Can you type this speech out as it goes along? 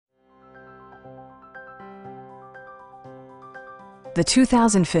the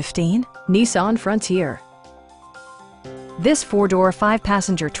 2015 Nissan Frontier. This four-door,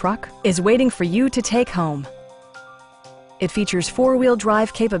 five-passenger truck is waiting for you to take home. It features four-wheel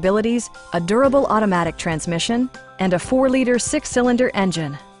drive capabilities, a durable automatic transmission, and a 4-liter six-cylinder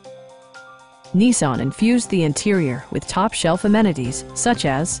engine. Nissan infused the interior with top-shelf amenities such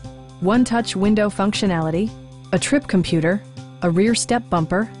as one-touch window functionality, a trip computer, a rear step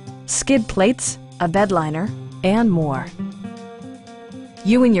bumper, skid plates, a bedliner, and more.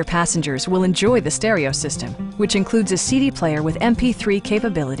 You and your passengers will enjoy the stereo system, which includes a CD player with MP3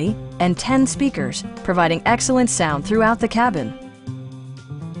 capability and 10 speakers, providing excellent sound throughout the cabin.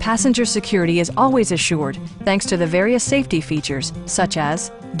 Passenger security is always assured thanks to the various safety features such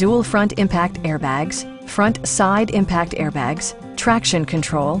as dual front impact airbags, front side impact airbags, traction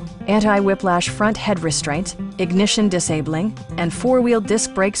control, anti-whiplash front head restraints, ignition disabling, and four-wheel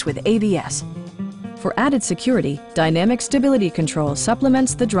disc brakes with ABS. For added security, dynamic stability control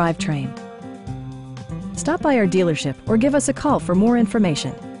supplements the drivetrain. Stop by our dealership or give us a call for more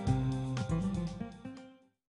information.